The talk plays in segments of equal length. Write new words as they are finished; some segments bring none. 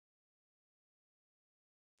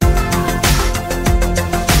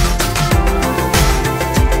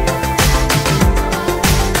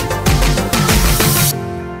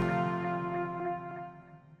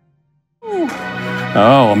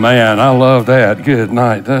Oh, man, I love that. Good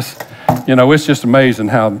night. It's just amazing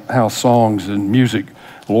how songs and music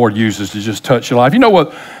the Lord uses to just touch your life. You know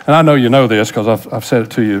what, and I know you know this because I've said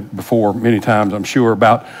it to you before many times, I'm sure,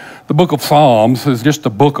 about the book of Psalms is just a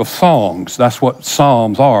book of songs. That's what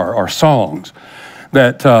Psalms are songs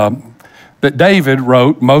that David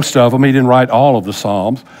wrote, most of them. He didn't write all of the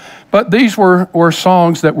Psalms, but these were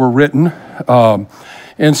songs that were written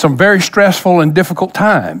in some very stressful and difficult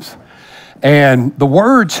times. And the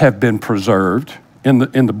words have been preserved in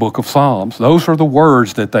the book of Psalms. Those are the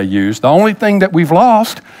words that they use. The only thing that we've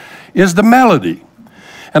lost is the melody.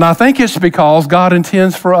 And I think it's because God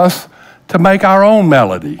intends for us to make our own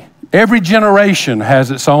melody. Every generation has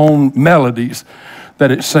its own melodies that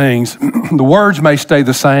it sings. The words may stay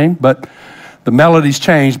the same, but the melodies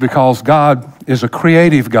change because God is a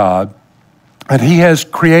creative God, and He has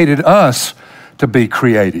created us to be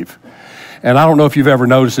creative. And I don't know if you've ever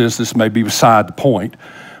noticed this may be beside the point,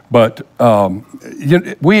 but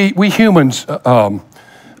we humans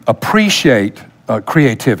appreciate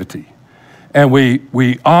creativity, and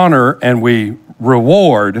we honor and we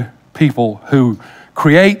reward people who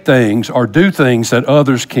create things or do things that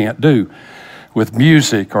others can't do with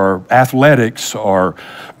music or athletics or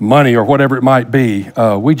money or whatever it might be.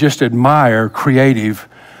 We just admire creative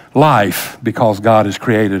life because God has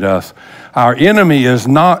created us. Our enemy is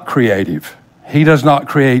not creative. He does not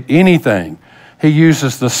create anything. He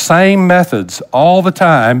uses the same methods all the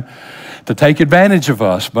time to take advantage of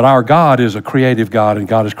us. But our God is a creative God, and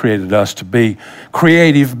God has created us to be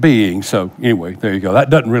creative beings. So anyway, there you go. That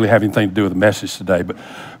doesn't really have anything to do with the message today,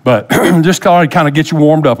 but just kind of get you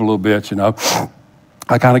warmed up a little bit, you know.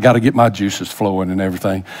 I kind of got to get my juices flowing and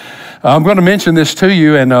everything. I'm going to mention this to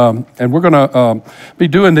you, and we're going to be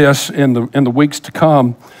doing this in the weeks to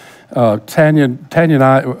come. Tanya and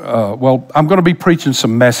I, I'm going to be preaching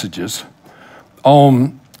some messages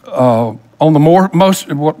on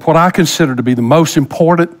what I consider to be the most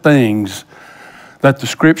important things that the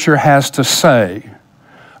Scripture has to say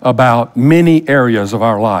about many areas of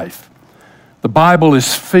our life. The Bible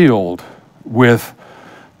is filled with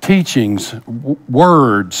teachings,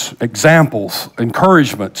 words, examples,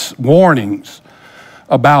 encouragements, warnings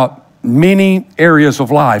about many areas of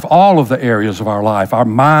life, all of the areas of our life, our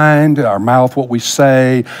mind, our mouth, what we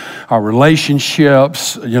say, our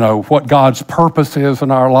relationships, what God's purpose is in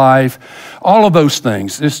our life, all of those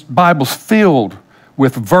things. This Bible's filled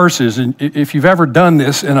with verses, and if you've ever done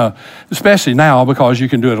this especially now because you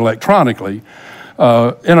can do it electronically,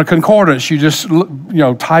 in a concordance, you just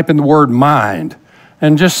type in the word mind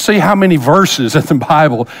and just see how many verses in the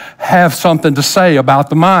Bible have something to say about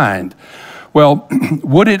the mind. Well,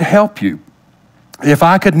 would it help you if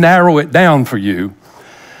I could narrow it down for you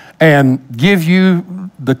and give you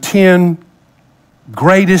the 10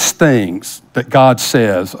 greatest things that God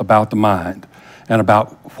says about the mind and about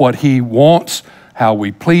what He wants, how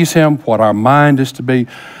we please Him, what our mind is to be?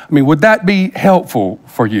 I mean, would that be helpful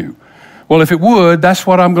for you? Well, if it would, that's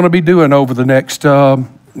what I'm going to be doing over the next,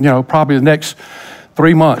 probably the next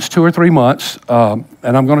 3 months, 2 or 3 months,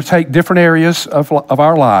 and I'm going to take different areas of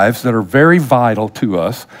our lives that are very vital to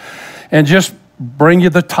us and just bring you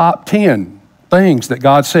the top 10 things that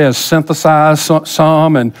God says, synthesize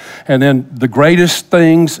some and then the greatest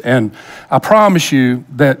things, and I promise you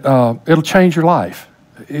that it'll change your life.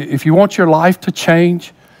 If you want your life to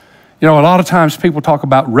change, a lot of times people talk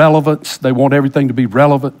about relevance. They want everything to be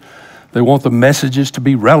relevant. They want the messages to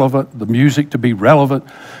be relevant, the music to be relevant.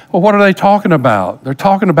 Well, what are they talking about? They're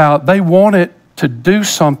talking about they want it to do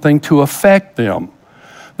something to affect them,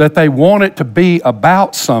 that they want it to be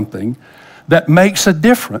about something that makes a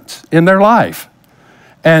difference in their life.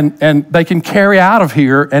 And they can carry out of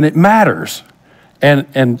here, and it matters.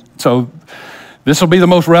 And so this will be the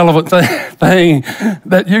most relevant thing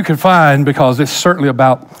that you can find because it's certainly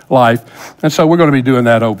about life. And so we're going to be doing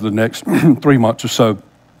that over the next 3 months or so.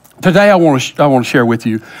 Today I want to share with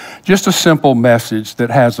you just a simple message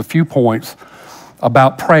that has a few points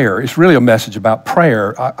about prayer. It's really a message about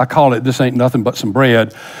prayer. I call it, "This Ain't Nothing But Some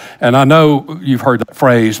Bread." And I know you've heard that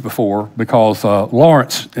phrase before because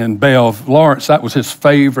Lawrence, that was his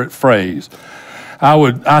favorite phrase.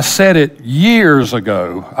 I said it years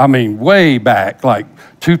ago, way back, like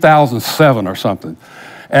 2007 or something.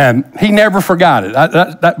 And he never forgot it.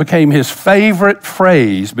 That became his favorite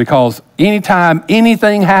phrase because anytime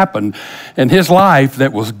anything happened in his life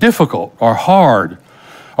that was difficult or hard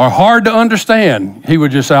to understand, he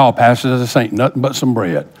would just say, "Oh, Pastor, this ain't nothing but some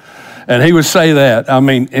bread." And he would say that. I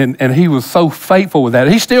mean, and he was so faithful with that.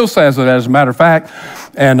 He still says it, as a matter of fact.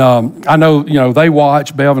 And I know, they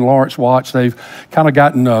watch, Bev and Lawrence watch. They've kind of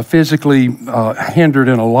gotten physically hindered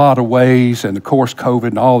in a lot of ways, and of course, COVID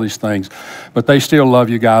and all these things. But they still love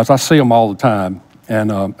you guys. I see them all the time.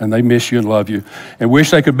 And they miss you and love you and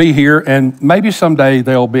wish they could be here. And maybe someday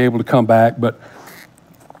they'll be able to come back. But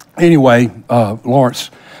anyway, Lawrence,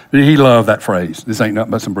 he loved that phrase. This ain't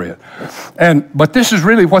nothing but some bread. But this is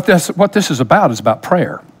really what this is about. It's about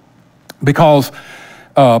prayer. Because,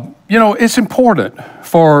 it's important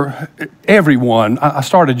for everyone. I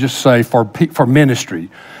started just to say for ministry.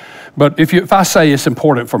 But if I say it's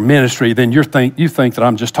important for ministry, then you think that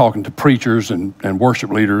I'm just talking to preachers and worship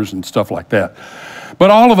leaders and stuff like that. But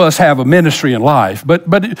all of us have a ministry in life. But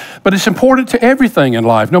it's important to everything in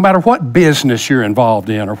life, no matter what business you're involved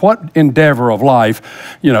in or what endeavor of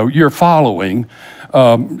life you're following.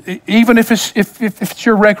 Even if it's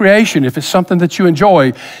your recreation, if it's something that you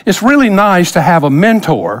enjoy, it's really nice to have a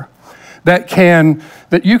mentor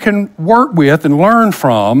that you can work with and learn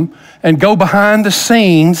from and go behind the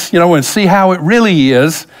scenes, and see how it really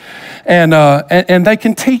is. And they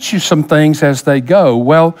can teach you some things as they go.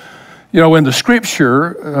 Well, in the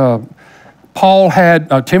scripture,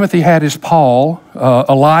 Timothy had his Paul,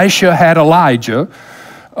 Elisha had Elijah,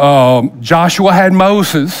 Joshua had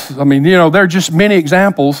Moses. I mean, there are just many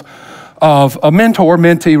examples of a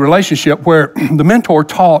mentor-mentee relationship where the mentor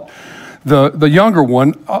taught the younger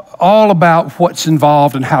one all about what's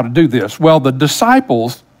involved and how to do this. Well, the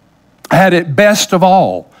disciples had it best of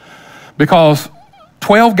all because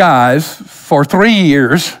 12 guys for 3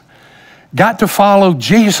 years got to follow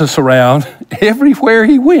Jesus around everywhere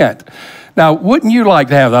he went. Now, wouldn't you like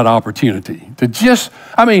to have that opportunity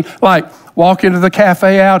to walk into the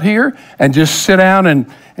cafe out here and just sit down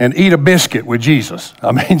and eat a biscuit with Jesus?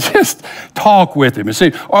 I mean, just talk with him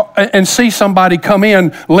and see somebody come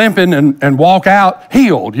in limping and walk out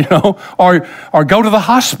healed, or go to the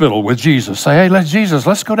hospital with Jesus. Say, hey,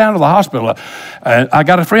 let's go down to the hospital. I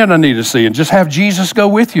got a friend I need to see, and just have Jesus go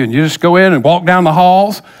with you, and you just go in and walk down the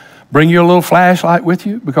halls. Bring you a little flashlight with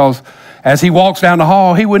you, because as he walks down the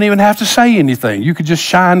hall, he wouldn't even have to say anything. You could just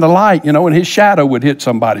shine the light, and his shadow would hit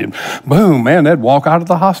somebody, and boom, man, they'd walk out of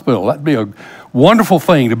the hospital. That'd be a wonderful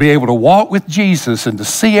thing to be able to walk with Jesus and to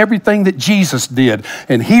see everything that Jesus did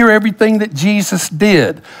and hear everything that Jesus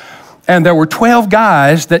did. And there were 12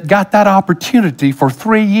 guys that got that opportunity for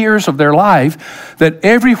 3 years of their life, that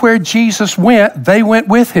everywhere Jesus went, they went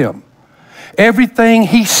with him. Everything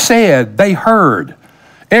he said, they heard.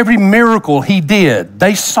 Every miracle he did,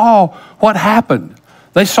 they saw what happened.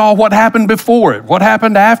 They saw what happened before it, what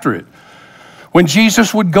happened after it. When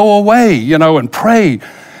Jesus would go away, and pray,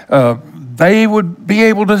 they would be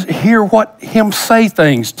able to hear him say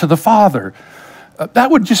things to the Father. That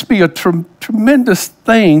would just be a tremendous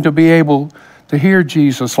thing to be able to hear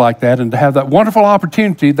Jesus like that and to have that wonderful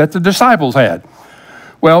opportunity that the disciples had.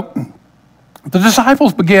 Well, the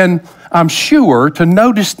disciples began, I'm sure, to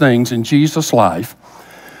notice things in Jesus' life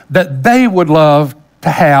that they would love to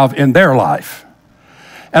have in their life.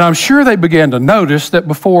 And I'm sure they began to notice that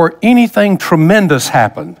before anything tremendous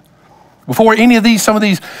happened, before some of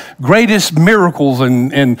these greatest miracles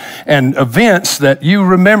and events that you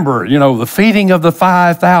remember, the feeding of the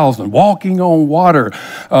 5,000, walking on water,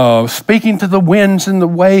 speaking to the winds and the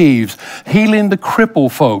waves, healing the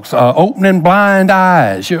crippled folks, opening blind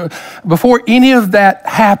eyes. Before any of that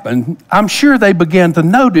happened, I'm sure they began to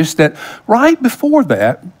notice that right before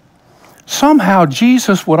that, somehow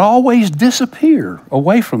Jesus would always disappear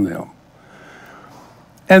away from them.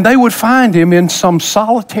 And they would find him in some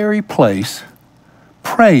solitary place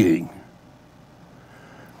praying.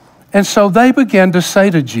 And so they began to say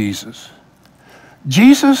to Jesus,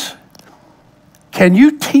 Jesus, can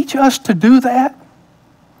you teach us to do that?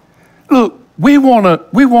 Look, we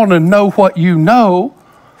want to know what you know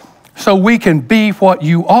so we can be what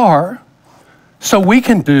you are, so we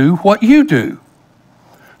can do what you do.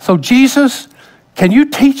 So Jesus, can you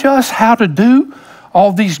teach us how to do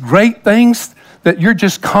all these great things that you're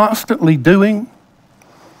just constantly doing?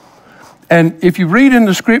 And if you read in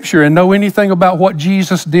the scripture and know anything about what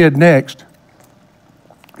Jesus did next,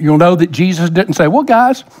 you'll know that Jesus didn't say, well,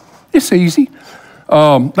 guys, it's easy.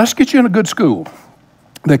 Let's get you in a good school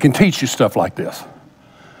that can teach you stuff like this.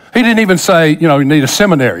 He didn't even say, you need a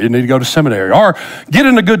seminary. You need to go to seminary. Or get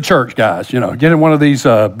in a good church, guys. Get in one of these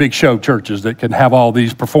big show churches that can have all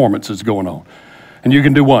these performances going on. And you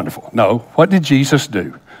can do wonderful. No, what did Jesus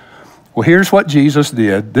do? Well, here's what Jesus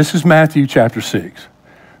did. This is Matthew chapter 6.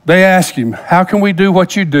 They asked him, how can we do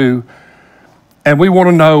what you do? And we want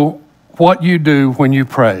to know what you do when you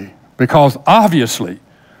pray. Because obviously,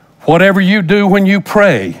 Whatever you do when you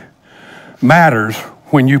pray matters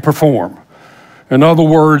when you perform. In other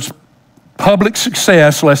words, public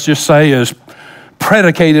success, let's just say, is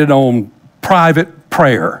predicated on private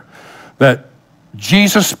prayer. That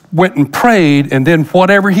Jesus went and prayed, and then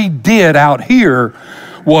whatever he did out here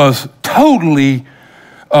was totally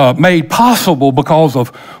made possible because of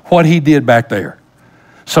what he did back there.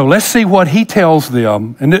 So let's see what he tells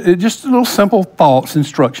them, and just little simple thoughts,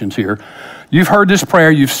 instructions here. You've heard this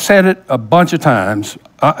prayer, you've said it a bunch of times.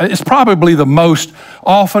 It's probably the most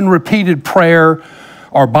often repeated prayer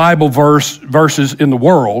or Bible verses in the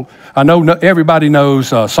world. I know everybody knows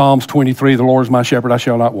Psalms 23, the Lord is my shepherd, I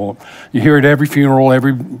shall not want. You hear it every funeral,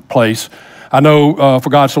 every place. I know for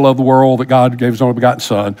God so loved the world that God gave his only begotten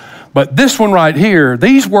Son. But this one right here,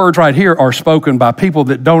 these words right here are spoken by people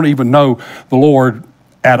that don't even know the Lord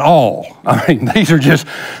at all. I mean, these are just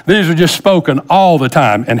spoken all the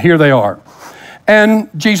time, and here they are. And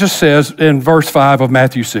Jesus says in verse 5 of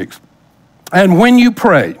Matthew 6, "And when you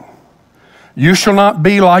pray, you shall not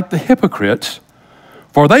be like the hypocrites,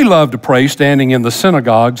 for they love to pray standing in the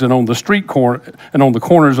synagogues and on the street and on the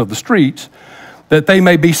corners of the streets, that they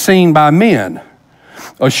may be seen by men.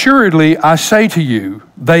 Assuredly, I say to you,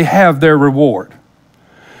 they have their reward.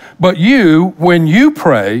 But you, when you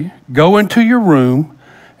pray, go into your room,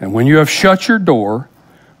 and when you have shut your door,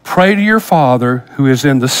 pray to your Father who is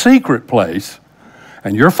in the secret place,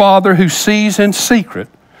 and your Father who sees in secret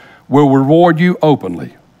will reward you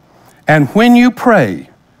openly. And when you pray,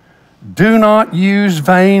 do not use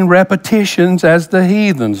vain repetitions as the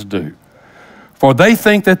heathens do, for they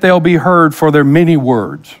think that they'll be heard for their many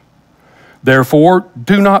words. Therefore,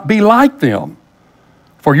 do not be like them,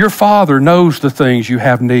 for your Father knows the things you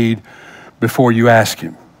have need before you ask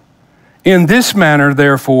him. In this manner,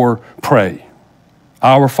 therefore, pray,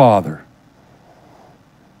 Our Father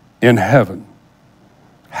in heaven,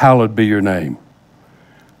 hallowed be your name.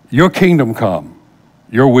 Your kingdom come,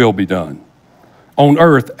 your will be done, on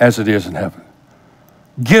earth as it is in heaven.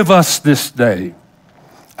 Give us this day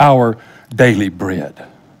our daily bread."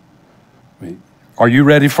 I mean, are you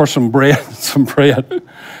ready for some bread? Some bread?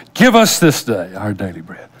 Give us this day our daily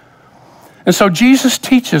bread. And so Jesus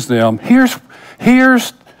teaches them, here's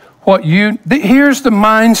the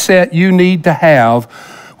mindset you need to have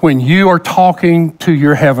when you are talking to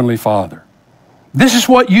your Heavenly Father. This is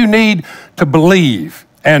what you need to believe,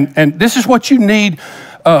 and this is what you need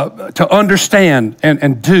to understand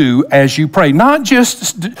and do as you pray. Not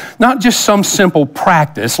just some simple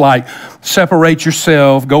practice like separate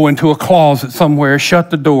yourself, go into a closet somewhere, shut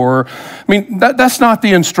the door. I mean, that's not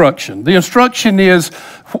the instruction. The instruction is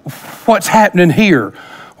what's happening here.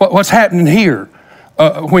 What's happening here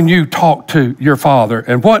when you talk to your Father,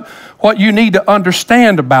 and what you need to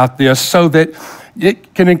understand about this so that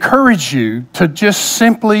it can encourage you to just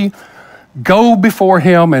simply go before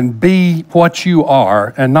him and be what you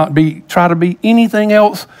are, and not try to be anything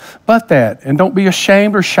else but that. And don't be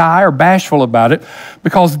ashamed or shy or bashful about it,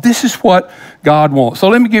 because this is what God wants. So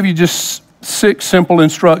let me give you just 6 simple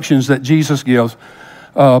instructions that Jesus gives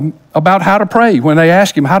about how to pray. When they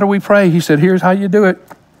ask him, how do we pray? He said, here's how you do it.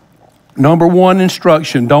 Number 1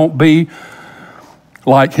 instruction, don't be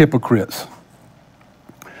like hypocrites.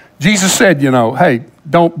 Jesus said, hey,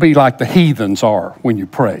 don't be like the heathens are when you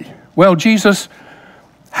pray. Well, Jesus,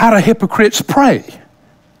 how do hypocrites pray?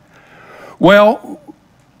 Well,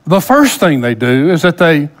 the first thing they do is that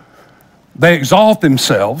they exalt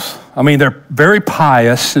themselves. I mean, they're very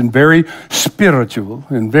pious and very spiritual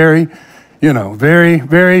and very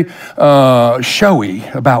showy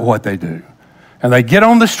about what they do. And they get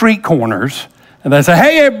on the street corners and they say,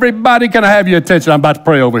 hey, everybody, can I have your attention? I'm about to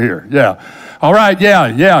pray over here. Yeah. All right, yeah.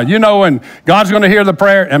 And God's going to hear the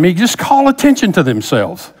prayer. I mean, just call attention to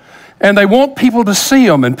themselves. And they want people to see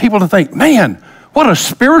them and people to think, man, what a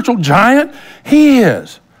spiritual giant he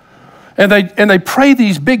is. And they pray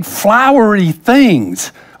these big flowery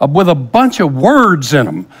things with a bunch of words in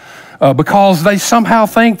them because they somehow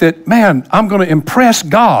think that, man, I'm going to impress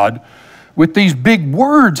God with these big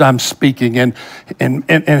words I'm speaking, and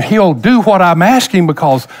he'll do what I'm asking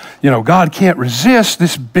because, God can't resist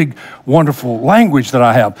this big, wonderful language that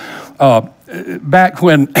I have. Back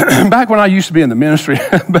when I used to be in the ministry,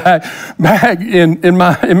 back in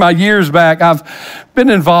my years back, I've been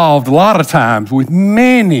involved a lot of times with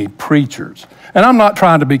many preachers. And I'm not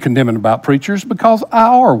trying to be condemning about preachers because I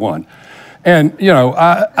are one. And, you know,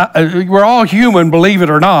 we're all human, believe it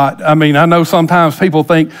or not. I mean, I know sometimes people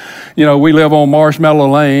think, you know, we live on Marshmallow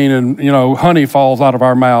Lane and, you know, honey falls out of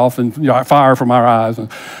our mouth and, you know, fire from our eyes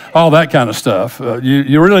and all that kind of stuff.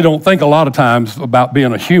 You really don't think a lot of times about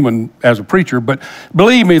being a human as a preacher, but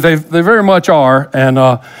believe me, they very much are. And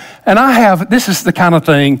this is the kind of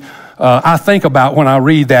thing I think about when I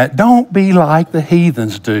read that. Don't be like the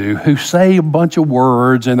heathens do, who say a bunch of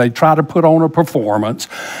words and they try to put on a performance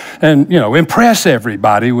and, you know, impress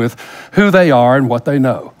everybody with who they are and what they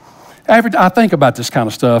know. I think about this kind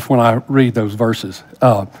of stuff when I read those verses.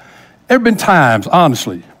 There have been times,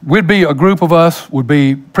 honestly, we'd be a group of us,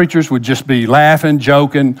 preachers would just be laughing,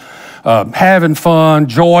 joking, having fun,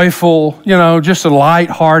 joyful, you know, just a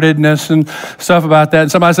lightheartedness and stuff about that.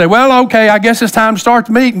 And somebody say, well, okay, I guess it's time to start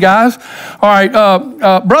the meeting, guys. All right,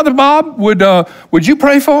 Brother Bob, would you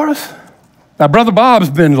pray for us? Now, Brother Bob's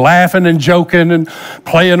been laughing and joking and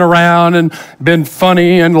playing around and been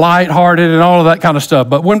funny and lighthearted and all of that kind of stuff.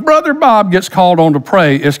 But when Brother Bob gets called on to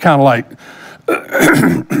pray, it's kind of like,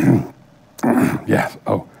 yeah,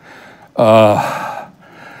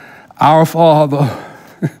 our Father,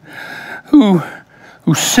 who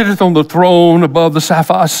sitteth on the throne above the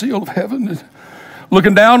sapphire seal of heaven,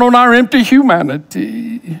 looking down on our empty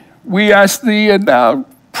humanity, we ask thee and thou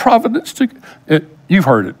providence to... You've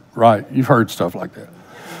heard it, right? You've heard stuff like that.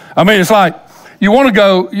 I mean, it's like, you want to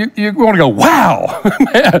go, wow,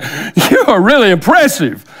 man, you are really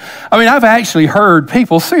impressive. I mean, I've actually heard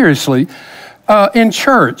people, seriously, in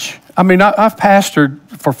church. I mean, I've pastored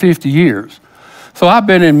for 50 years. So I've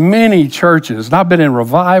been in many churches, and I've been in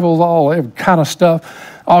revivals, all kind of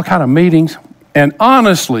stuff, all kind of meetings. And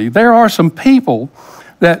honestly, there are some people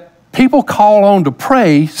that people call on to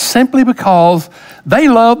pray simply because they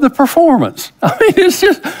love the performance. I mean,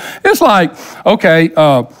 it's like, okay,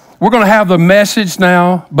 we're going to have the message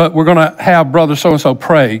now, but we're going to have Brother so-and-so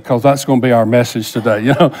pray because that's going to be our message today.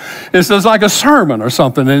 You know, it's like a sermon or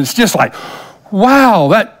something, and it's just like, wow,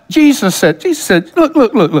 that Jesus said,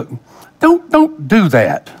 look. Don't do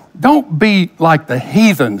that. Don't be like the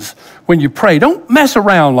heathens when you pray. Don't mess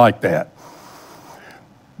around like that.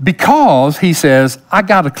 Because, he says, I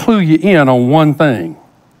got to clue you in on one thing.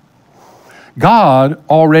 God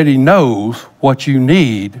already knows what you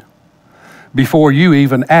need before you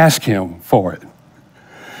even ask him for it.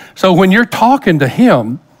 So when you're talking to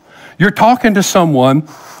him, you're talking to someone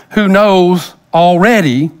who knows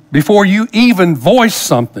already, before you even voice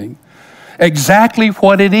something, exactly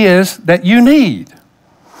what it is that you need.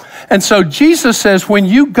 And so Jesus says when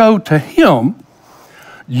you go to him,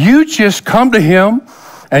 you just come to him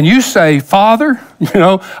and you say, Father, you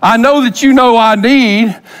know, I know that you know I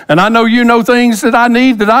need, and I know you know things that I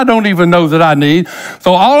need that I don't even know that I need.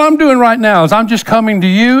 So all I'm doing right now is I'm just coming to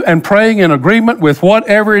you and praying in agreement with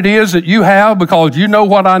whatever it is that you have, because you know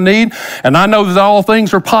what I need, and I know that all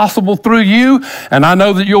things are possible through you, and I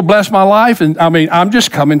know that you'll bless my life. And I mean, I'm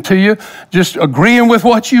just coming to you, just agreeing with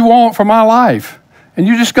what you want for my life. And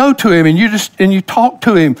you just go to him and you talk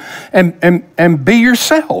to him and be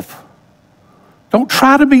yourself. Don't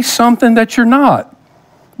try to be something that you're not,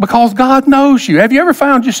 because God knows you. Have you ever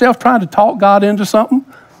found yourself trying to talk God into something?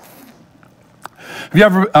 Have you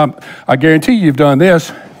ever, I guarantee you've done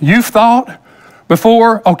this. You've thought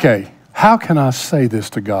before, okay, how can I say this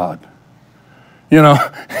to God? You know,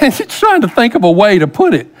 and you're trying to think of a way to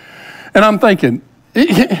put it. And I'm thinking,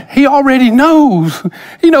 he already knows.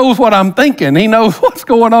 He knows what I'm thinking. He knows what's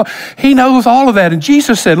going on. He knows all of that. And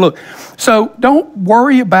Jesus said, look, so don't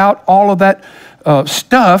worry about all of that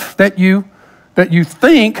stuff that you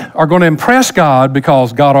think are going to impress God,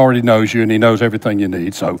 because God already knows you and he knows everything you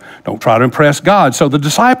need. So don't try to impress God. So the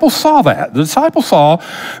disciples saw that. The disciples saw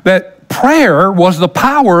that prayer was the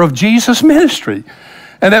power of Jesus' ministry.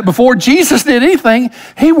 And that before Jesus did anything,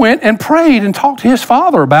 he went and prayed and talked to his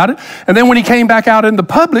Father about it. And then when he came back out in the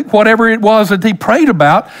public, whatever it was that he prayed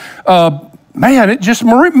about, man, it just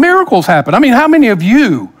miracles happened. I mean, how many of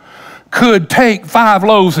you could take 5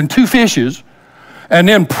 loaves and 2 fishes and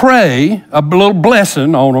then pray a little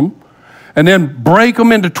blessing on them, and then break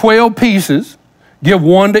them into 12 pieces, give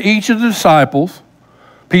 1 to each of the disciples,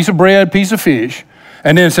 piece of bread, piece of fish,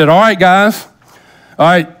 and then said, all right, guys, all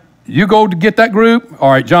right, you go to get that group.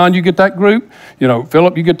 All right, John, you get that group. You know,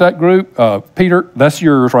 Philip, you get that group. Peter, that's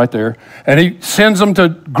yours right there. And he sends them to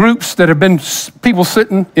groups that have been people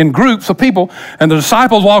sitting in groups of people, and the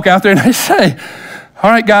disciples walk out there and they say,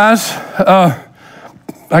 all right, guys,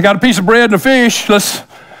 I got a piece of bread and a fish.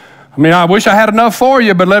 I wish I had enough for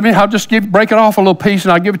you, but I'll just break it off a little piece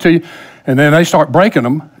and I'll give it to you. And then they start breaking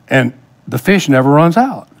them, and the fish never runs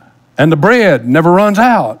out, and the bread never runs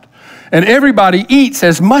out. And everybody eats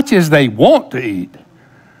as much as they want to eat.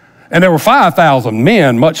 And there were 5,000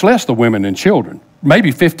 men, much less the women and children.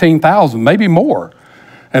 Maybe 15,000, maybe more.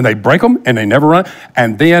 And they break them and they never run.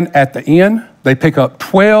 And then at the end, they pick up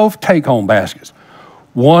 12 take-home baskets,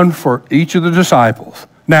 one for each of the disciples.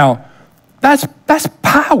 Now, that's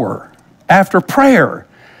power after prayer.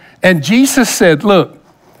 And Jesus said, look,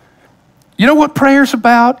 you know what prayer's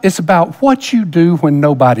about? It's about what you do when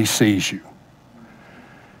nobody sees you.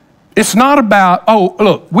 It's not about, oh,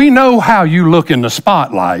 look, we know how you look in the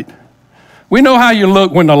spotlight. We know how you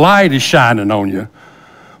look when the light is shining on you.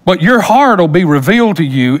 But your heart will be revealed to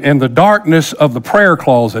you in the darkness of the prayer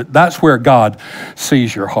closet. That's where God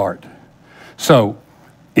sees your heart. So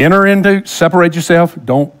separate yourself.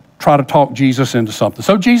 Don't try to talk Jesus into something.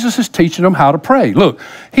 So Jesus is teaching them how to pray. Look,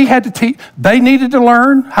 he had to teach. They needed to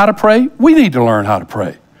learn how to pray. We need to learn how to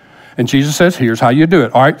pray. And Jesus says, here's how you do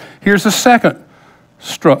it. All right, here's the second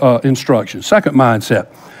instruction, second mindset.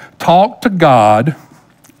 Talk to God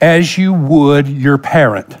as you would your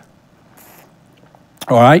parent.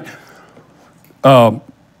 All right?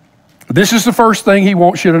 This is the first thing he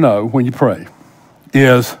wants you to know when you pray,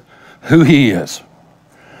 is who he is.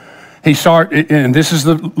 And this is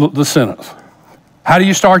the sentence. How do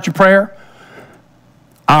you start your prayer?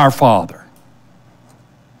 Our Father.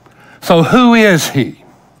 So who is he?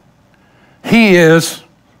 He is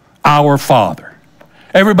our Father.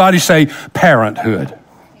 Everybody say parenthood.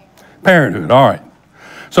 Parenthood, all right.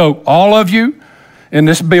 So all of you in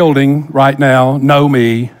this building right now know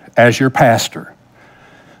me as your pastor.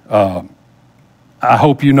 I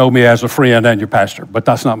hope you know me as a friend and your pastor, but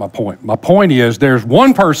that's not my point. My point is there's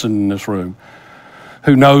one person in this room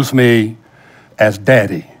who knows me as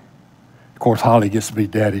Daddy. Of course, Holly gets to be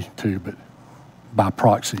Daddy too, but by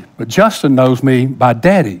proxy. But Justin knows me by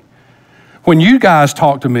Daddy. When you guys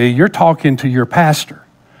talk to me, you're talking to your pastor.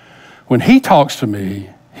 When he talks to me,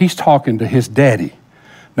 he's talking to his daddy.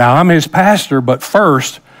 Now, I'm his pastor, but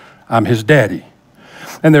first, I'm his daddy.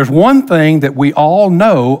 And there's one thing that we all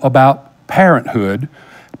know about parenthood,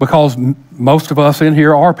 because most of us in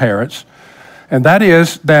here are parents, and that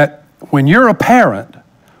is that when you're a parent,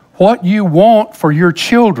 what you want for your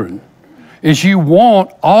children is you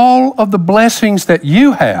want all of the blessings that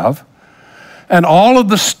you have and all of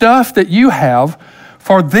the stuff that you have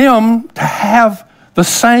for them to have the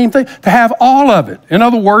same thing, to have all of it. In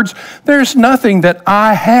other words, there's nothing that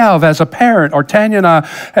I have as a parent, or Tanya and I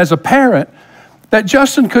as a parent, that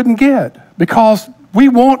Justin couldn't get, because we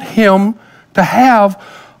want him to have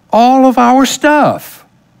all of our stuff.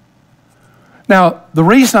 Now, the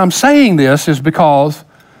reason I'm saying this is because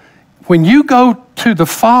when you go to the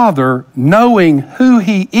Father knowing who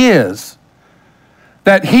he is,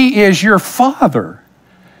 that he is your Father,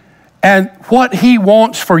 and what he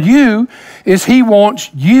wants for you is he wants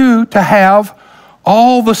you to have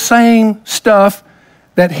all the same stuff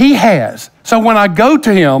that he has. So when I go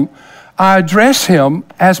to him, I address him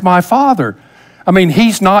as my Father. I mean,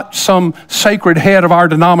 he's not some sacred head of our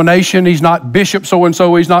denomination. He's not bishop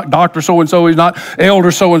so-and-so. He's not doctor so-and-so. He's not elder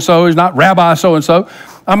so-and-so. He's not rabbi so-and-so.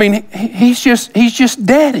 I mean, he's just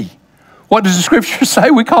Daddy. What does the scripture say?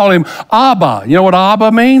 We call him Abba. You know what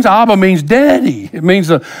Abba means? Abba means daddy. It means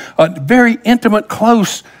a very intimate,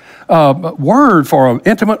 close word for an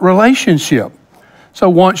intimate relationship. So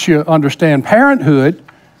once you understand parenthood,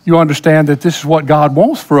 you understand that this is what God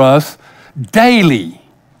wants for us daily.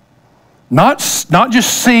 Not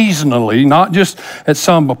just seasonally, not just at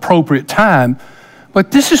some appropriate time,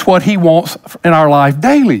 but this is what he wants in our life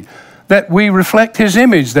daily. That we reflect his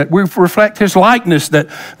image, that we reflect his likeness, that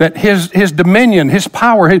his dominion, his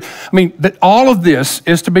power. That all of this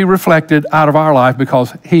is to be reflected out of our life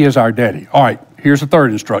because he is our daddy. All right, here's the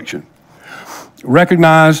third instruction.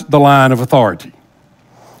 Recognize the line of authority.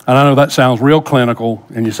 And I know that sounds real clinical,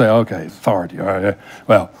 and you say, okay, authority. All right,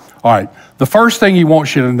 well, all right. The first thing he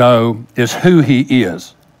wants you to know is who he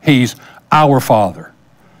is. He's our Father.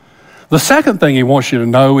 The second thing he wants you to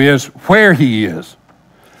know is where he is,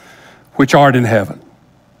 which art in heaven.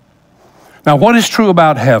 Now, what is true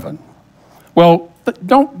about heaven? Well,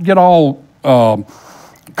 don't get all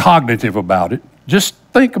cognitive about it. Just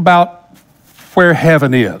think about where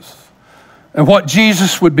heaven is and what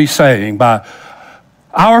Jesus would be saying by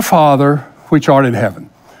our Father, which art in heaven.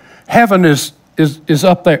 Heaven is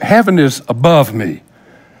up there. Heaven is above me.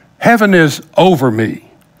 Heaven is over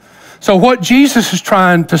me. So what Jesus is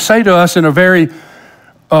trying to say to us in a very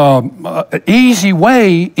easy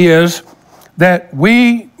way is that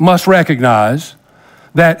we must recognize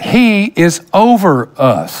that he is over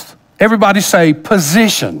us. Everybody say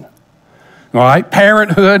position. All right,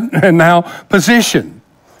 parenthood and now position.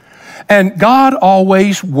 And God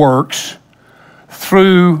always works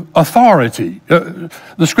through authority. The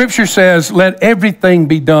scripture says, let everything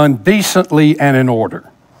be done decently and in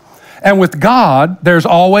order. And with God, there's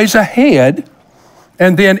always a head,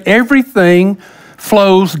 and then everything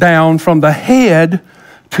flows down from the head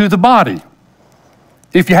to the body.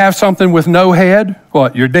 If you have something with no head,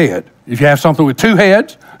 what? You're dead. If you have something with two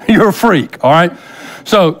heads, you're a freak, all right?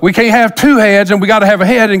 So we can't have two heads, and we got to have a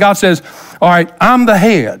head, and God says, all right, I'm the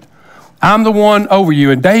head. I'm the one over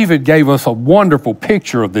you. And David gave us a wonderful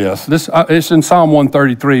picture of this. It's in Psalm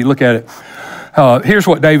 133. Look at it. Here's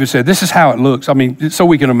what David said. This is how it looks. I mean, so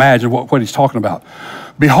we can imagine what he's talking about.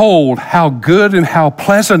 Behold, how good and how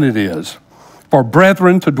pleasant it is for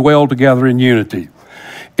brethren to dwell together in unity.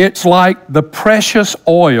 It's like the precious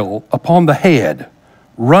oil upon the head,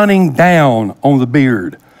 running down on the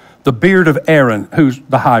beard of Aaron, who's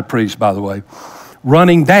the high priest, by the way,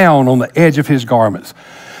 running down on the edge of his garments.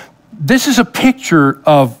 This is a picture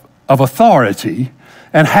of authority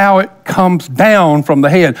and how it comes down from the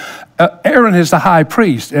head. Aaron is the high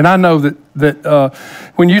priest, and I know that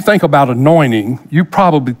when you think about anointing, you're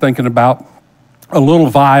probably thinking about a little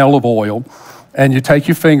vial of oil, and you take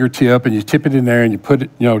your fingertip and you tip it in there and you put it,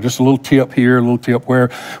 just a little tip here, a little tip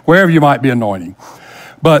wherever you might be anointing.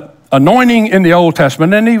 But anointing in the Old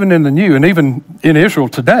Testament, and even in the New, and even in Israel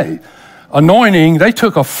today, anointing, they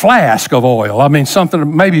took a flask of oil. I mean,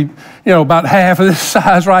 something maybe, about half of this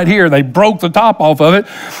size right here. They broke the top off of it,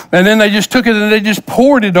 and then they just took it and they just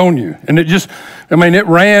poured it on you. And it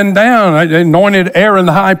ran down. They anointed Aaron,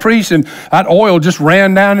 the high priest, and that oil just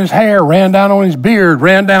ran down his hair, ran down on his beard,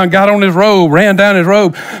 ran down, got on his robe, ran down his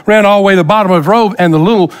robe, ran all the way to the bottom of his robe, and the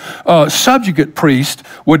little subjugate priest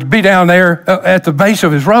would be down there at the base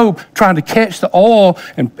of his robe trying to catch the oil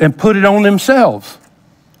and put it on themselves.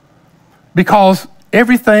 Because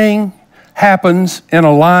everything happens in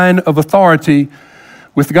a line of authority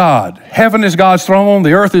with God. Heaven is God's throne,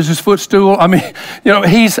 the earth is his footstool. I mean,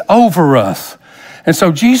 he's over us. And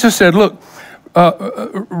so Jesus said, look,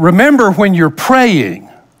 remember when you're praying,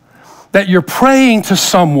 that you're praying to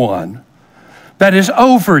someone that is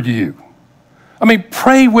over you. I mean,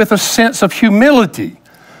 pray with a sense of humility,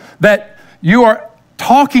 that you are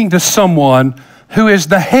talking to someone who is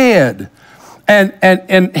the head.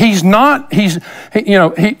 And he's not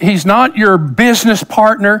your business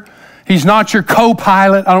partner. He's not your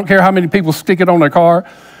co-pilot. I don't care how many people stick it on their car.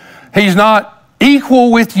 He's not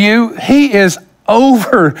equal with you. He is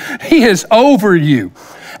over you.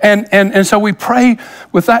 And so we pray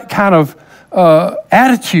with that kind of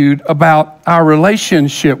attitude about our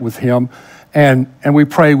relationship with him. And we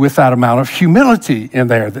pray with that amount of humility in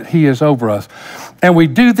there, that he is over us. And we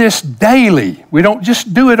do this daily. We don't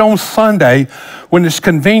just do it on Sunday when it's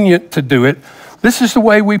convenient to do it. This is the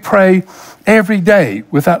way we pray every day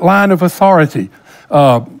with that line of authority.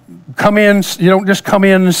 Come in, you don't just come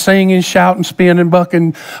in and sing and shout and spin and buck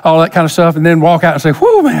and all that kind of stuff and then walk out and say,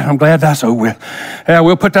 whoo, man, I'm glad that's over with. Yeah,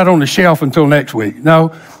 we'll put that on the shelf until next week.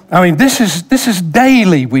 No, I mean, this is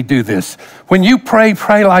daily we do this. When you pray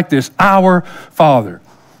like this, Our Father,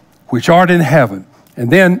 which art in heaven. And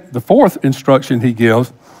then the fourth instruction he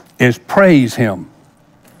gives is praise him.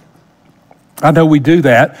 I know we do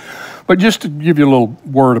that, but just to give you a little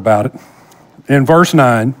word about it. In verse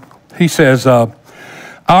 9, he says,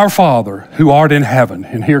 Our Father, who art in heaven,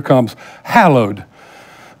 and here comes, hallowed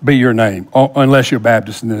be your name. Unless you're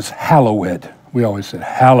Baptist, and it's hallowed. We always said,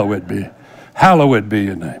 hallowed be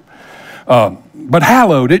your name. But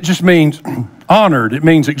hallowed, it just means honored. It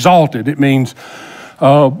means exalted. It means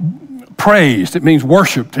praised. It means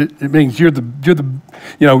worshiped. It means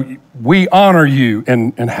we honor you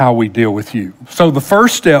in how we deal with you. So the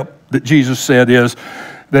first step that Jesus said is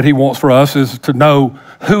that he wants for us is to know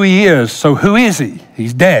who he is. So who is he?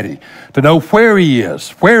 He's daddy. To know where he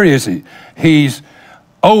is. Where is he? He's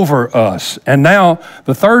over us. And now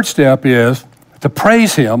the third step is to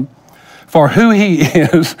praise him for who he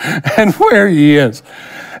is and where he is.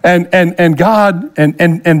 And God,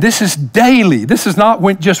 and this is daily. This is not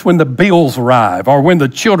just when the bills arrive or when the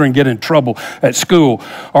children get in trouble at school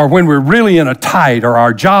or when we're really in a tight or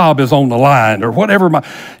our job is on the line or whatever.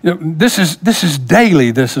 This is daily.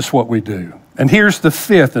 This is what we do. And here's the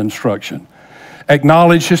fifth instruction.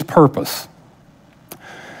 Acknowledge his purpose.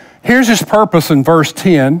 Here's his purpose in verse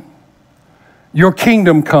 10. Your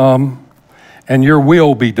kingdom come and your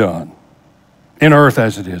will be done in earth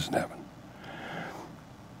as it is in heaven.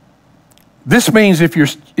 This means if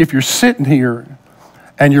you're sitting here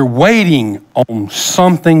and you're waiting on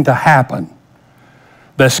something to happen,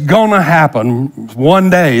 that's going to happen one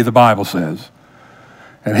day, the Bible says,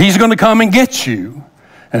 and he's going to come and get you,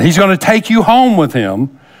 and he's going to take you home with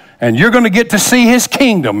him, and you're going to get to see his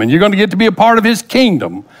kingdom, and you're going to get to be a part of his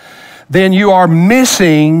kingdom, then you are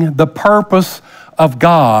missing the purpose of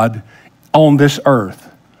God on this earth.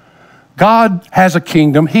 God has a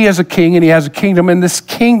kingdom. He is a king, and he has a kingdom, and this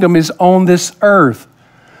kingdom is on this earth.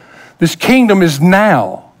 This kingdom is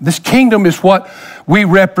now. This kingdom is what we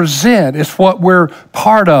represent. It's what we're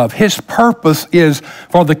part of. His purpose is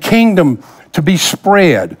for the kingdom to be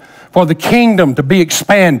spread, for the kingdom to be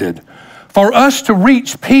expanded, for us to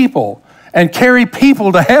reach people and carry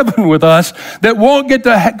people to heaven with us that won't get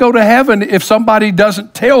to go to heaven if somebody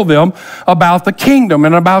doesn't tell them about the kingdom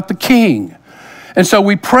and about the king. And so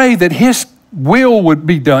we pray that his will would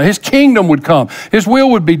be done, his kingdom would come, his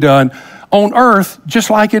will would be done on earth just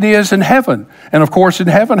like it is in heaven. And of course in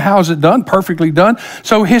heaven, how is it done? Perfectly done.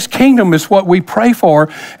 So his kingdom is what we pray for,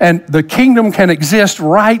 and the kingdom can exist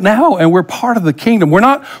right now, and we're part of the kingdom. We're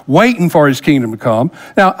not waiting for his kingdom to come.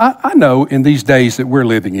 Now, I know in these days that we're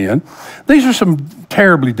living in, these are some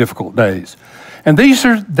terribly difficult days. And these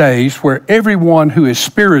are days where everyone who is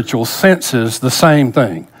spiritual senses the same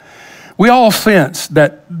thing. We all sense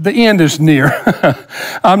that the end is near.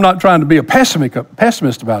 I'm not trying to be a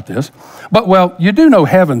pessimist about this, but well, you do know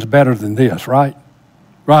heaven's better than this, right?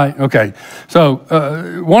 Right? Okay.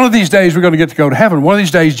 So one of these days we're going to get to go to heaven. One of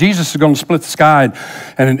these days Jesus is going to split the sky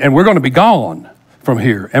and we're going to be gone from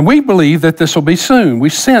here. And we believe that this will be soon. We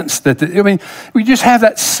sense that, we just have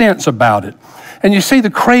that sense about it. And you see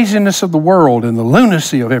the craziness of the world and the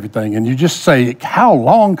lunacy of everything, and you just say, how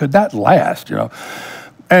long could that last,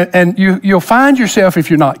 And you'll find yourself, if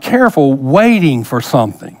you're not careful, waiting for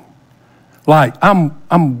something. Like,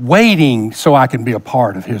 I'm waiting so I can be a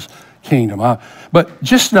part of his kingdom. But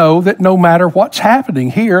just know that no matter what's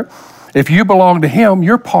happening here, if you belong to him,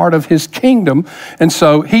 you're part of his kingdom. And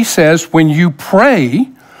so he says, when you pray,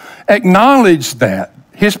 acknowledge that,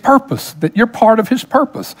 his purpose, that you're part of his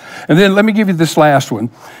purpose. And then let me give you this last one.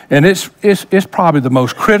 And it's probably the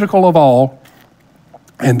most critical of all.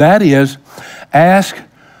 And that is, ask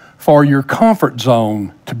for your comfort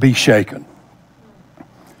zone to be shaken.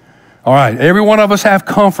 All right, every one of us have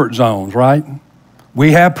comfort zones, right?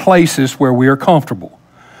 We have places where we are comfortable.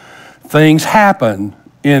 Things happen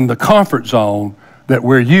in the comfort zone that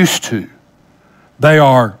we're used to. They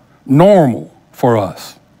are normal for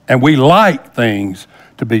us, and we like things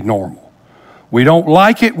to be normal. We don't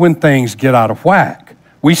like it when things get out of whack.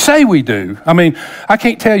 We say we do. I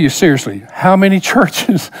can't tell you seriously how many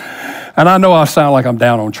churches, and I know I sound like I'm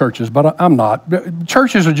down on churches, but I'm not.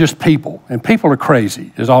 Churches are just people, and people are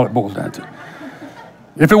crazy is all it boils down to.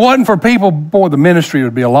 If it wasn't for people, boy, the ministry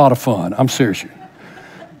would be a lot of fun. I'm serious.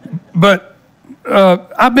 But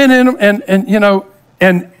I've been in them,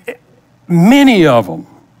 and many of them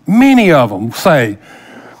say,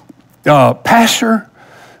 Pastor,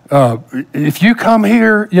 if you come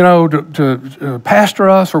here, to pastor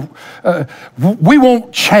us, or we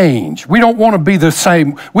won't change. We don't want to be the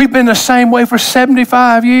same. We've been the same way for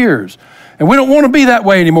 75 years, and we don't want to be that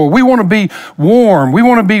way anymore. We want to be warm. We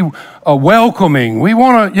want to be welcoming. We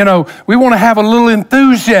want to have a little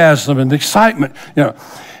enthusiasm and excitement,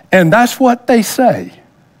 and that's what they say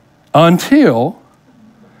until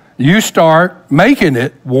you start making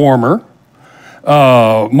it warmer,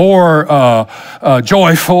 more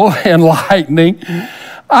joyful, enlightening.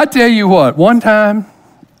 I tell you what, one time,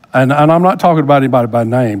 and I'm not talking about anybody by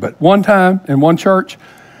name, but one time in one church,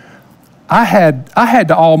 I had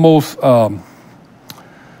to almost, I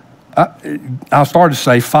started to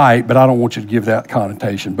say fight, but I don't want you to give that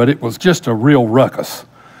connotation, but it was just a real ruckus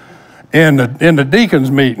in the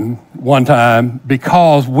deacons meeting one time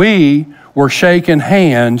because we were shaking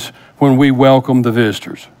hands when we welcomed the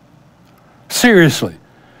visitors. Seriously.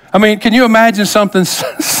 Can you imagine something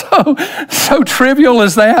so trivial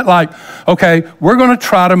as that? Like, okay, we're going to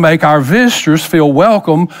try to make our visitors feel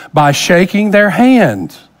welcome by shaking their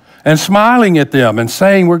hands and smiling at them and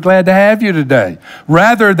saying, we're glad to have you today,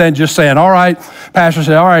 rather than just saying, all right, pastor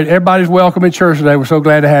said, all right, everybody's welcome in church today. We're so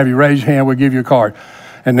glad to have you. Raise your hand. We'll give you a card.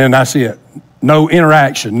 And then that's it. No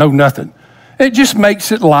interaction, no nothing. It just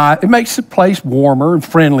makes it light. It makes the place warmer and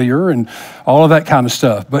friendlier and all of that kind of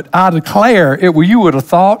stuff. But I declare, you would have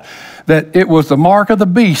thought that it was the mark of the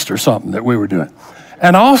beast or something that we were doing.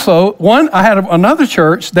 And also, I had another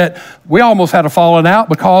church that we almost had a falling out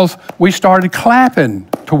because we started clapping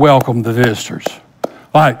to welcome the visitors.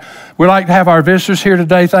 Like, we'd like to have our visitors here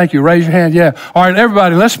today. Thank you. Raise your hand. Yeah. All right,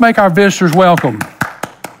 everybody, let's make our visitors welcome.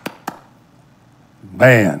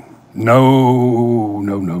 Man, no.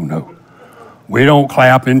 We don't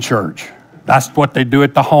clap in church. That's what they do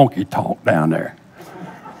at the honky tonk down there.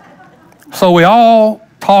 So we all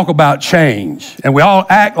talk about change, and we all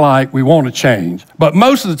act like we want to change. But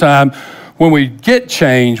most of the time, when we get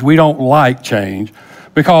change, we don't like change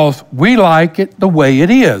because we like it the way it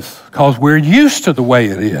is, because we're used to the way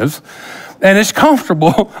it is, and it's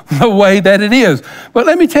comfortable the way that it is. But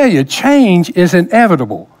let me tell you, change is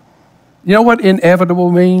inevitable. You know what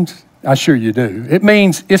inevitable means? I'm sure you do. It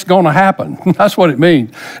means it's going to happen. That's what it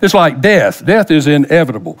means. It's like death. Death is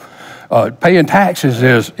inevitable. Paying taxes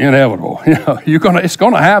is inevitable. You know, it's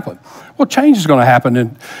going to happen. Well, change is going to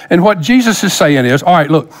happen. And what Jesus is saying is, all right,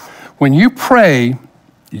 look, when you pray,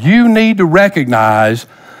 you need to recognize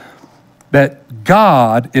that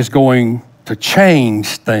God is going to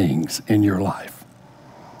change things in your life.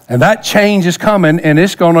 And that change is coming, and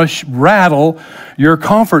it's going to rattle your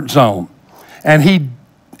comfort zone.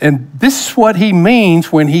 And this is what he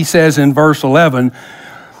means when he says in verse 11,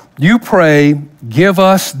 you pray, give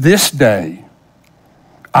us this day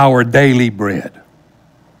our daily bread.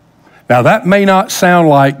 Now, that may not sound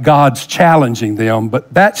like God's challenging them,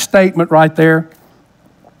 but that statement right there,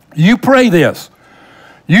 you pray this.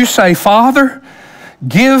 You say, Father,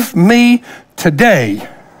 give me today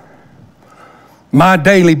my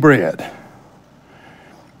daily bread.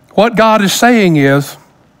 What God is saying is,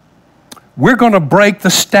 we're going to break the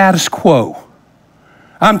status quo.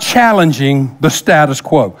 I'm challenging the status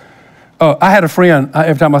quo. I had a friend,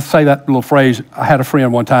 every time I say that little phrase, I had a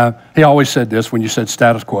friend one time, he always said this when you said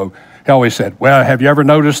status quo. He always said, well, have you ever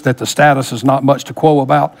noticed that the status is not much to quo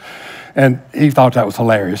about? And he thought that was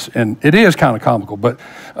hilarious. And it is kind of comical, but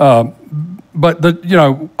all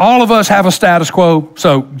of us have a status quo.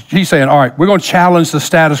 So he's saying, all right, we're going to challenge the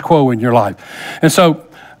status quo in your life. And so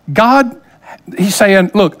God, he's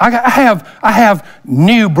saying, look, I have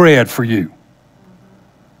new bread for you.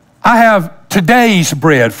 I have today's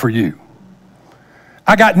bread for you.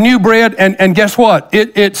 I got new bread, and guess what?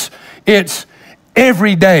 It's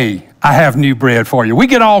every day I have new bread for you. We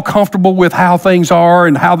get all comfortable with how things are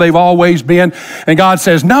and how they've always been, and God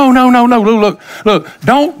says, no, look,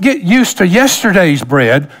 don't get used to yesterday's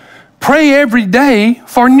bread. Pray every day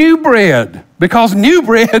for new bread, because new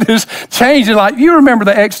bread is changing. Like, you remember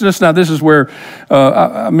the Exodus? Now, this is where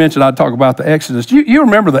I mentioned I'd talk about the Exodus. You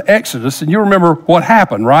remember the Exodus, and you remember what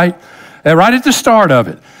happened, right? And right at the start of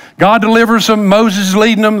it, God delivers them. Moses is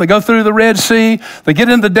leading them. They go through the Red Sea. They get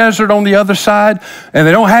in the desert on the other side, and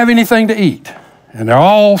they don't have anything to eat. And they're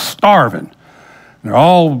all starving. They're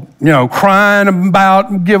all, crying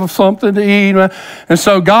about, give us something to eat. And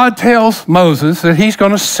so God tells Moses that he's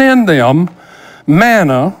going to send them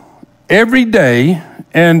manna every day,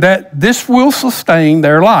 and that this will sustain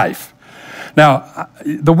their life. Now,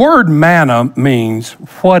 the word manna means,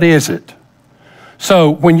 what is it?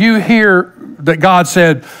 So when you hear that God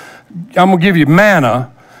said, I'm going to give you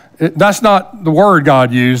manna, that's not the word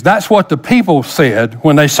God used. That's what the people said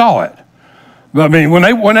when they saw it. I mean, when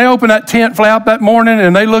they opened that tent flap that morning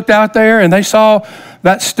and they looked out there and they saw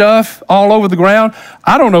that stuff all over the ground,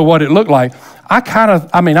 I don't know what it looked like.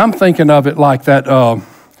 I'm thinking of it like that,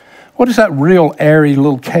 what is that real airy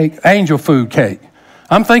little cake? Angel food cake.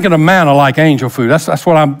 I'm thinking of manna like angel food. That's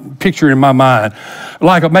what I'm picturing in my mind.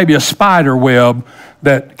 Like maybe a spider web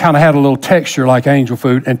that kind of had a little texture like angel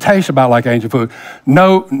food and tastes about like angel food.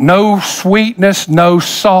 No sweetness, no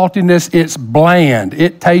saltiness. It's bland.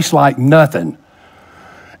 It tastes like nothing.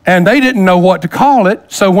 And they didn't know what to call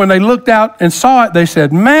it. So when they looked out and saw it, they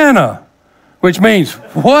said, manna, which means,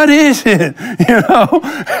 what is it?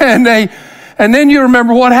 And then you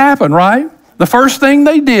remember what happened, right? The first thing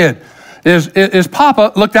they did is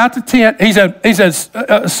Papa looked out the tent. He said,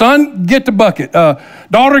 son, get the bucket.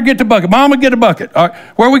 Daughter, get the bucket. Mama, get a bucket. All right,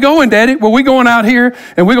 where are we going, Daddy? Well, we're going out here,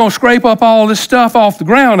 and we're going to scrape up all this stuff off the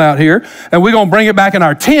ground out here, and we're going to bring it back in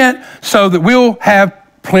our tent so that we'll have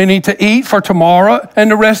plenty to eat for tomorrow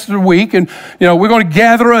and the rest of the week. And, we're going to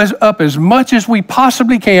gather up as much as we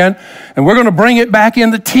possibly can, and we're going to bring it back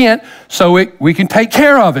in the tent so we can take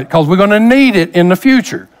care of it, because we're going to need it in the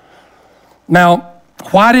future. Now,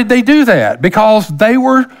 why did they do that? Because they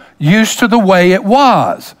were used to the way it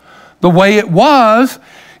was. The way it was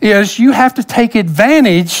is you have to take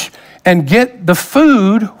advantage and get the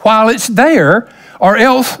food while it's there, or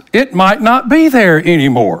else it might not be there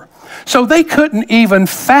anymore. So they couldn't even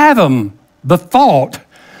fathom the thought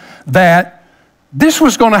that this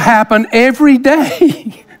was going to happen every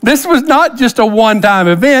day. This was not just a one-time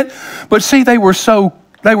event, but see, they were so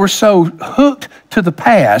hooked to the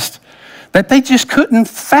past that they just couldn't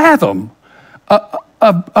fathom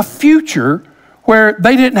a future where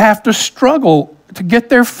they didn't have to struggle to get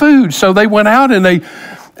their food. So they went out and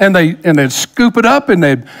they'd scoop it up and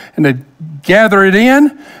they'd gather it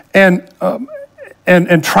in, and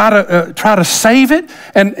and try to save it.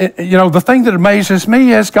 And the thing that amazes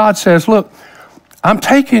me is God says, look, I'm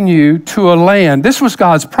taking you to a land. This was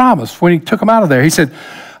God's promise when he took them out of there. He said,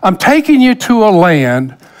 I'm taking you to a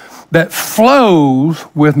land that flows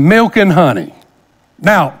with milk and honey.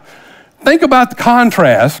 Now, think about the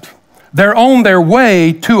contrast. They're on their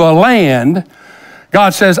way to a land.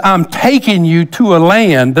 God says, I'm taking you to a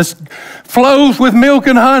land that flows with milk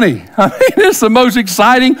and honey. I mean, it's the most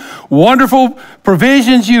exciting, wonderful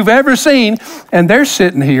provisions you've ever seen. And they're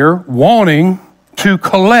sitting here wanting to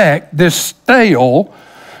collect this stale,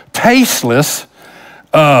 tasteless,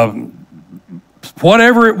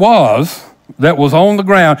 whatever it was that was on the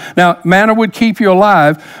ground. Now, manna would keep you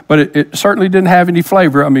alive, but it certainly didn't have any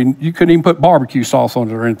flavor. I mean, you couldn't even put barbecue sauce on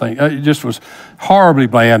it or anything. It just was horribly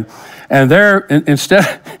bland. And they're,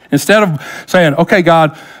 instead of saying, okay,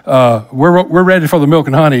 God, we're ready for the milk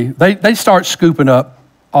and honey, they start scooping up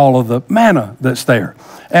all of the manna that's there.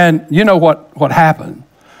 And you know what happened?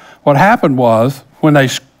 What happened was when they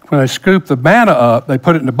scooped the manna up, they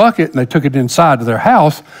put it in a bucket and they took it inside of their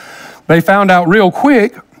house. They found out real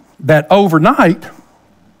quick that overnight,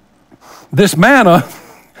 this manna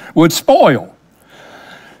would spoil.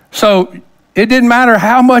 So it didn't matter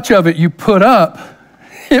how much of it you put up,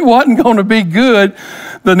 it wasn't going to be good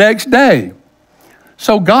the next day.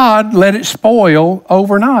 So God let it spoil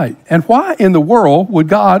overnight. And why in the world would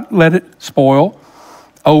God let it spoil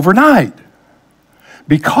overnight?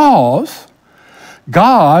 Because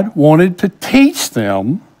God wanted to teach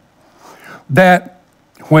them that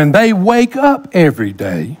when they wake up every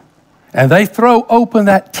day and they throw open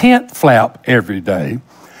that tent flap every day,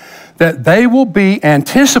 that they will be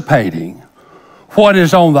anticipating what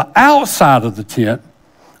is on the outside of the tent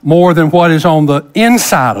more than what is on the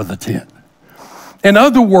inside of the tent. In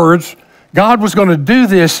other words, God was going to do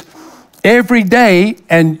this every day,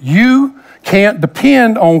 and you can't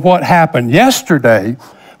depend on what happened yesterday,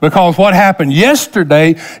 because what happened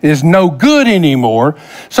yesterday is no good anymore.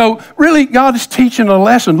 So really, God is teaching a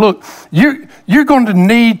lesson. Look, you're going to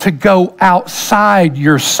need to go outside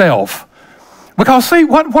yourself. Because see,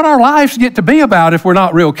 what our lives get to be about if we're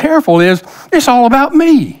not real careful is it's all about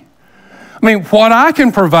me. I mean, what I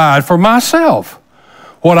can provide for myself,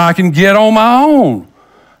 what I can get on my own,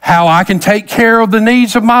 how I can take care of the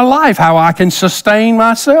needs of my life, how I can sustain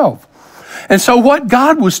myself. And so what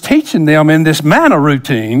God was teaching them in this manna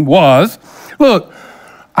routine was, look,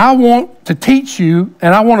 I want to teach you,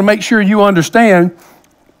 and I want to make sure you understand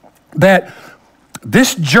that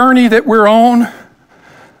this journey that we're on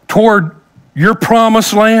toward your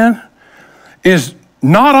promised land is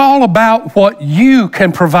not all about what you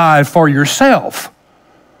can provide for yourself,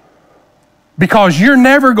 because you're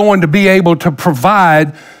never going to be able to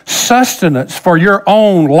provide sustenance for your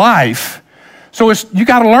own life. So you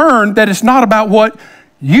got to learn that it's not about what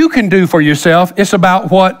you can do for yourself, it's about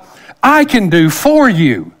what I can do for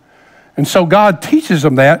you. And so God teaches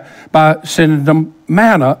them that by sending them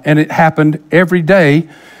manna, and it happened every day.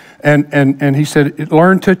 And he said,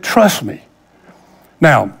 learn to trust me.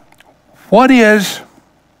 Now, what is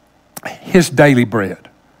his daily bread?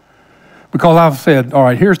 Because I've said, all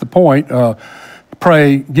right, here's the point.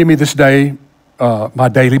 Pray, give me this day my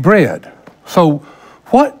daily bread. So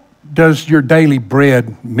what does your daily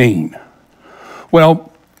bread mean?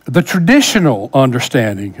 Well, the traditional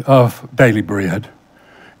understanding of daily bread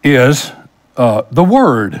is the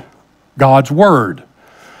Word, God's Word.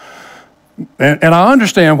 And I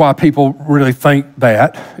understand why people really think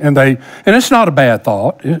that, and it's not a bad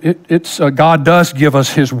thought. God does give us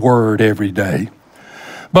His Word every day.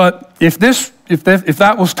 But if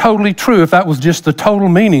that was totally true, if that was just the total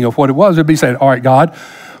meaning of what it was, it'd be saying, all right, God,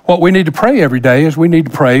 what we need to pray every day is we need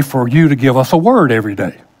to pray for you to give us a word every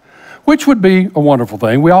day, which would be a wonderful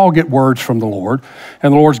thing. We all get words from the Lord,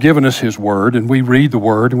 and the Lord's given us His Word, and we read the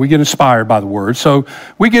Word, and we get inspired by the Word. So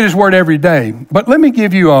we get His Word every day. But let me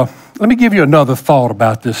give you another thought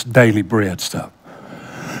about this daily bread stuff.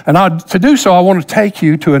 And to do so, I want to take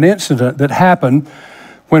you to an incident that happened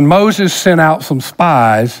when Moses sent out some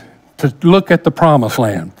spies to look at the promised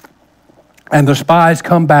land. And the spies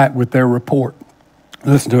come back with their report.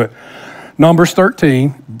 Listen to it. Numbers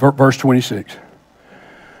 13, verse 26.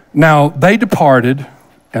 Now they departed,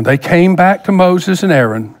 and they came back to Moses and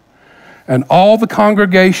Aaron, and all the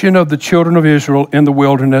congregation of the children of Israel in the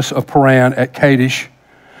wilderness of Paran at Kadesh.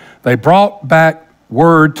 They brought back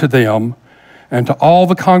word to them and to all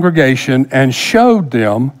the congregation, and showed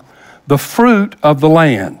them the fruit of the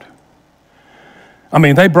land. I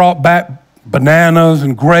mean, they brought back bananas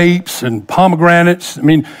and grapes and pomegranates. I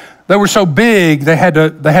mean, they were so big they had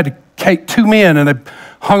to take two men and they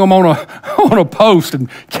hung them on a post and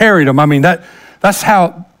carried them. I mean, That's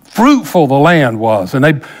how fruitful the land was. And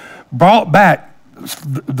they brought back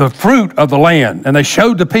the fruit of the land, and they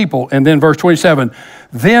showed the people. And then verse 27,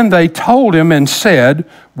 then they told him and said,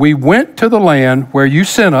 we went to the land where you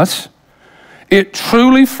sent us. It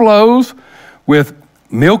truly flows with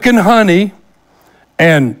milk and honey,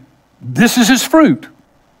 and this is his fruit.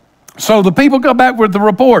 So the people come back with the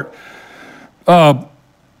report.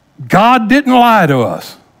 God didn't lie to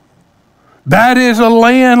us. That is a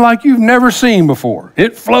land like you've never seen before.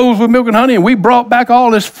 It flows with milk and honey, and we brought back all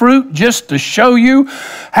this fruit just to show you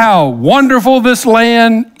how wonderful this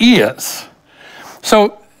land is.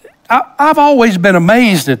 So I've always been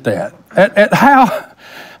amazed at that, at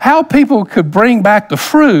how people could bring back the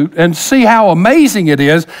fruit and see how amazing it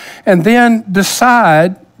is, and then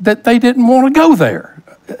decide that they didn't want to go there.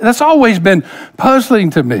 That's always been puzzling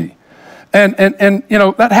to me. And you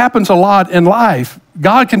know, that happens a lot in life.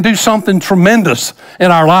 God can do something tremendous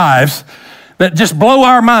in our lives that just blow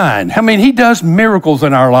our mind. I mean, he does miracles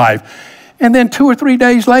in our life. And then 2 or 3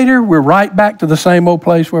 days later, we're right back to the same old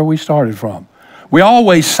place where we started from. We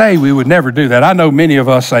always say we would never do that. I know many of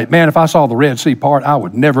us say, man, if I saw the Red Sea part, I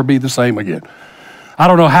would never be the same again. I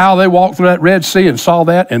don't know how they walked through that Red Sea and saw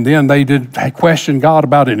that, and then they question God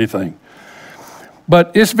about anything.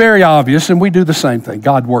 But it's very obvious, and we do the same thing.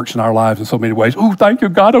 God works in our lives in so many ways. Oh, thank you,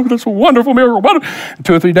 God. Oh, that's a wonderful miracle. And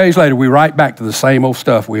 2 or 3 days later, we're right back to the same old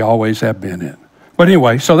stuff we always have been in. But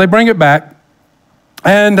anyway, so they bring it back.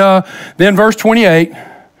 And then verse 28,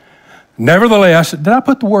 nevertheless, did I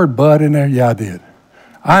put the word but in there? Yeah, I did.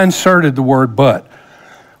 I inserted the word but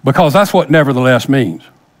because that's what nevertheless means.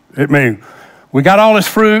 It means we got all this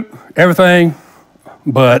fruit, everything,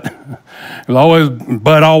 but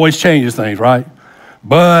always changes things, right?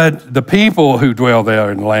 But the people who dwell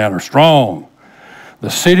there in the land are strong. The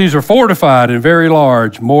cities are fortified and very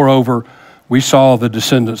large. Moreover, we saw the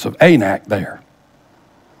descendants of Anak there.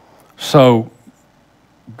 So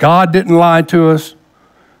God didn't lie to us.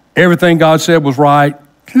 Everything God said was right.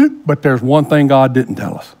 But there's one thing God didn't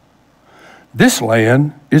tell us. This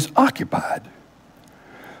land is occupied.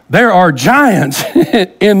 There are giants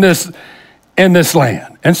in this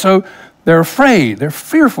land. And so they're afraid. They're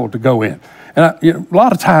fearful to go in. And a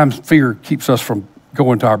lot of times fear keeps us from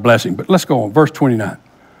going to our blessing. But let's go on. Verse 29.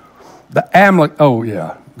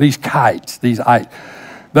 These kites, the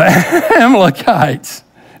Amalekites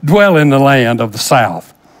dwell in the land of the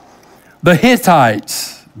south. The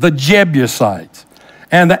Hittites, the Jebusites,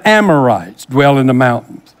 and the Amorites dwell in the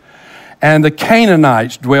mountains. And the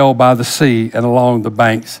Canaanites dwell by the sea and along the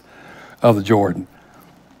banks of the Jordan.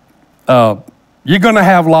 You're going to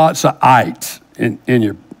have lots of ites in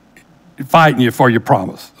your fighting you for your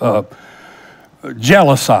promise.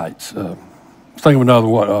 Jealousites, think of another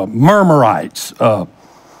one, murmurites,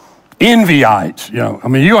 envyites. You're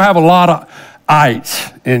going to have a lot of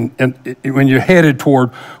ites when you're headed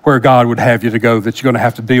toward where God would have you to go that you're going to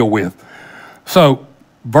have to deal with. So,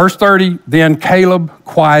 verse 30, then Caleb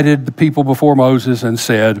quieted the people before Moses and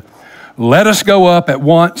said, let us go up at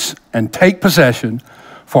once and take possession,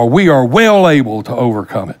 for we are well able to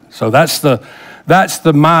overcome it. So that's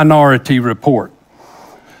the minority report.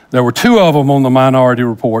 There were 2 of them on the minority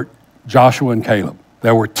report, Joshua and Caleb.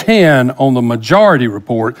 There were 10 on the majority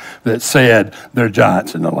report that said there are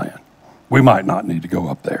giants in the land. We might not need to go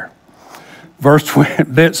up there. Verse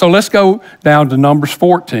 20, so let's go down to Numbers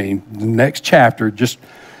 14, the next chapter.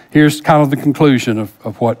 Here's kind of the conclusion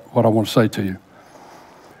of what I want to say to you.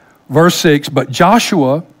 Verse 6, but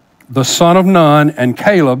Joshua, the son of Nun, and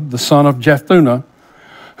Caleb, the son of Jephunneh,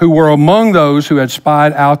 who were among those who had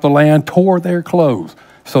spied out the land, tore their clothes.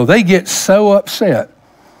 So they get so upset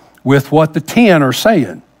with what the 10 are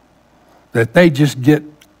saying that they just get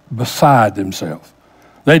beside themselves.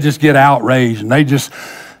 They just get outraged, and they just,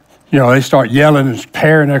 they start yelling and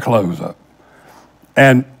tearing their clothes up.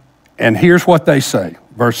 And here's what they say,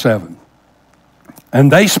 verse 7.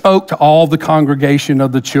 And they spoke to all the congregation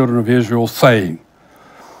of the children of Israel, saying,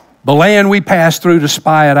 the land we passed through to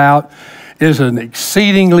spy it out is an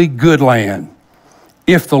exceedingly good land.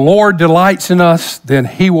 If the Lord delights in us, then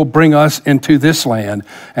he will bring us into this land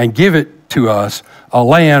and give it to us, a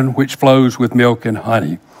land which flows with milk and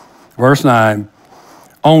honey. Verse 9,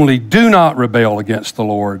 only do not rebel against the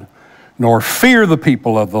Lord, nor fear the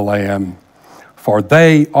people of the land, for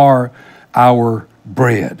they are our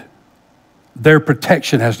bread. Their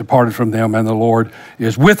protection has departed from them, and the Lord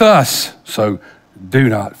is with us, so do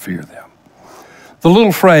not fear them. The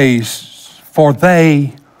little phrase, for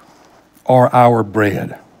they are our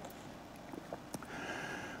bread.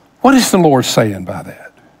 What is the Lord saying by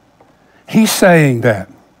that? He's saying that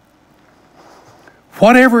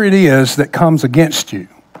whatever it is that comes against you,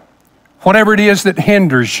 whatever it is that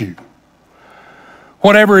hinders you,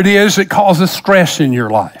 whatever it is that causes stress in your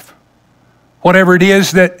life, whatever it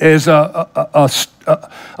is that is a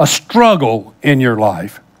struggle in your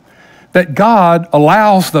life, that God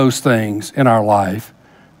allows those things in our life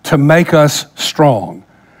to make us strong,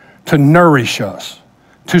 to nourish us,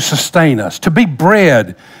 to sustain us, to be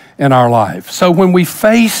bread in our life. So when we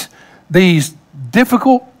face these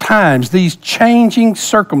difficult times, these changing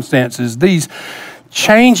circumstances, these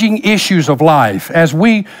changing issues of life, as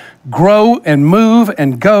we grow and move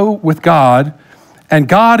and go with God, and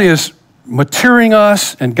God is maturing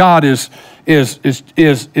us, and God is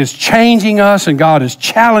changing us, and God is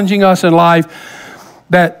challenging us in life,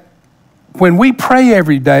 that when we pray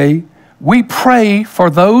every day, we pray for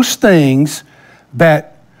those things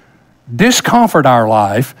that discomfort our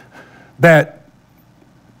life, that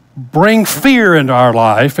bring fear into our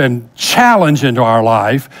life and challenge into our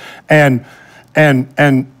life and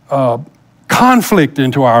conflict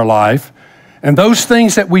into our life, and those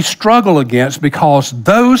things that we struggle against, because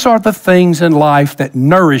those are the things in life that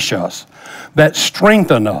nourish us, that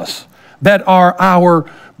strengthen us, that are our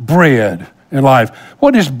bread in life.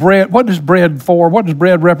 What is bread? What is bread for? What does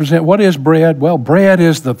bread represent? What is bread? Well, bread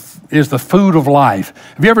is the food of life.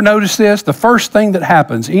 Have you ever noticed this? The first thing that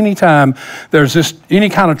happens anytime there's any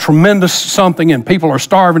kind of tremendous something and people are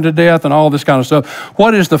starving to death and all this kind of stuff,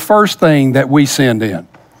 what is the first thing that we send in?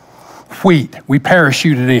 Wheat. We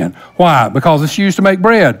parachute it in. Why? Because it's used to make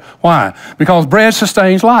bread. Why? Because bread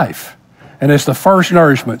sustains life, and it's the first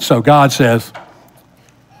nourishment. So God says,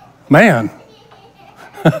 man,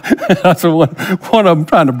 that's what I'm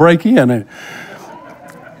trying to break in.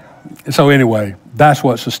 So anyway, that's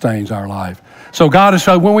what sustains our life. So God is,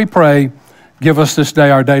 so when we pray, give us this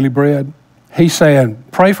day our daily bread, He's saying,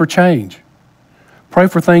 pray for change. Pray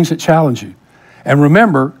for things that challenge you. And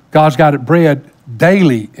remember, God's got it bread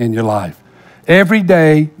daily in your life. Every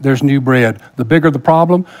day there's new bread. The bigger the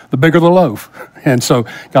problem, the bigger the loaf. And so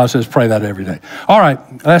God says, pray that every day. All right,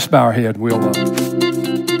 let's bow our head. We'll